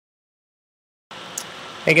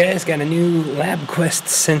Hey guys, got a new LabQuest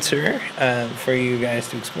sensor for you guys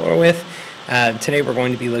to explore with. Today we're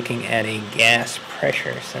going to be looking at a gas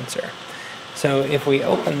pressure sensor. So if we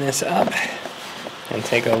open this up and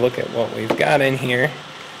take a look at what we've got in here,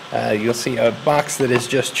 you'll see a box that is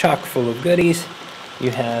just chock full of goodies.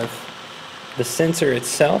 You have the sensor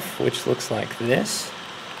itself, which looks like this,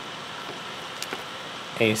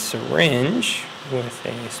 a syringe with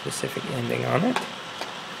a specific ending on it,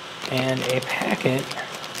 and a packet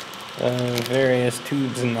of various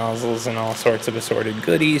tubes and nozzles and all sorts of assorted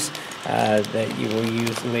goodies that you will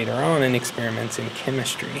use later on in experiments in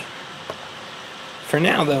chemistry. For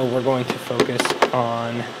now, though, we're going to focus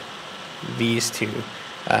on these two,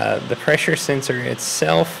 the pressure sensor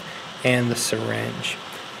itself and the syringe.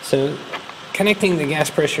 So connecting the gas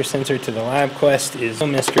pressure sensor to the LabQuest is no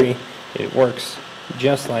mystery. It works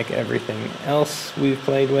just like everything else we've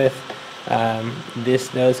played with. This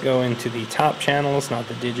does go into the top channels, not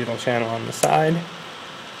the digital channel on the side.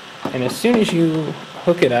 And as soon as you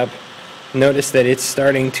hook it up, notice that it's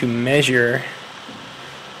starting to measure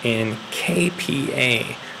in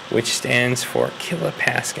kPa, which stands for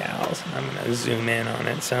kilopascals. I'm going to zoom in on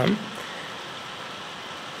it some.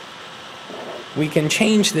 We can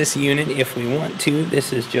change this unit if we want to.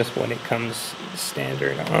 This is just what it comes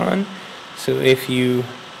standard on. So if you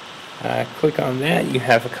click on that, you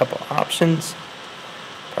have a couple options,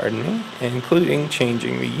 pardon me, including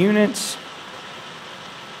changing the units.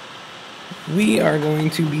 We are going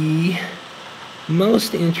to be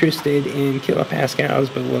most interested in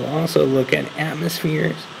kilopascals, but we'll also look at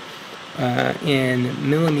atmospheres and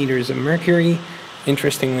millimeters of mercury.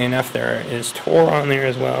 Interestingly enough, there is torr on there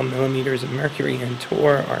as well. Millimeters of mercury and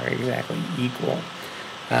torr are exactly equal.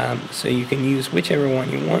 So you can use whichever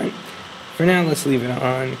one you want. For now, let's leave it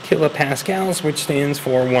on kilopascals, which stands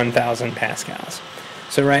for 1,000 pascals.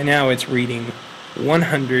 So right now it's reading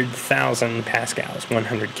 100,000 pascals,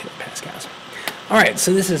 100 kilopascals. Alright,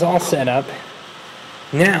 so this is all set up.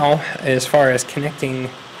 Now, as far as connecting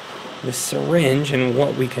the syringe and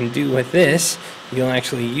what we can do with this, you'll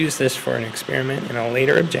actually use this for an experiment in a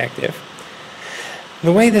later objective.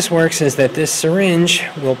 The way this works is that this syringe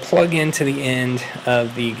will plug into the end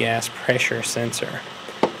of the gas pressure sensor.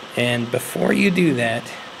 And before you do that,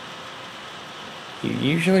 you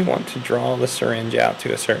usually want to draw the syringe out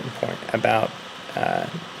to a certain point. About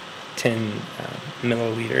 10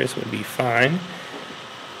 milliliters would be fine.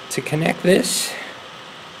 To connect this,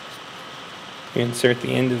 you insert the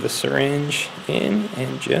end of the syringe in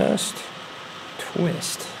and just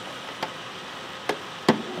twist.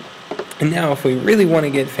 And now if we really want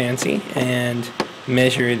to get fancy and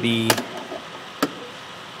measure the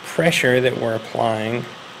pressure that we're applying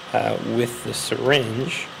with the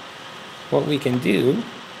syringe, what we can do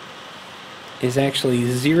is actually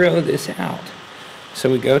zero this out.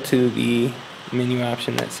 So we go to the menu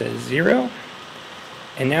option that says 0,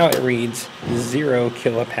 and now it reads 0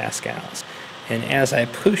 kilopascals. And as I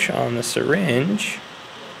push on the syringe,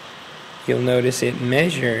 you'll notice it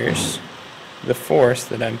measures the force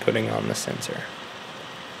that I'm putting on the sensor.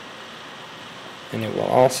 And it will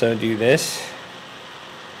also do this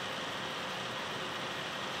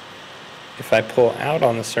if I pull out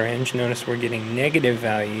on the syringe. Notice we're getting negative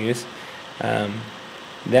values.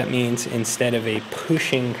 That means instead of a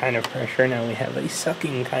pushing kind of pressure, now we have a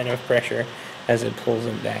sucking kind of pressure as it pulls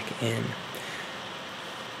it back in.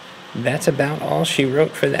 That's about all she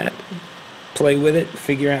wrote for that. Play with it,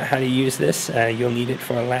 figure out how to use this. You'll need it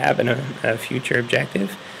for a lab and a future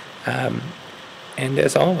objective. And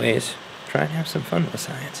as always, try and have some fun with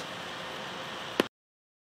science.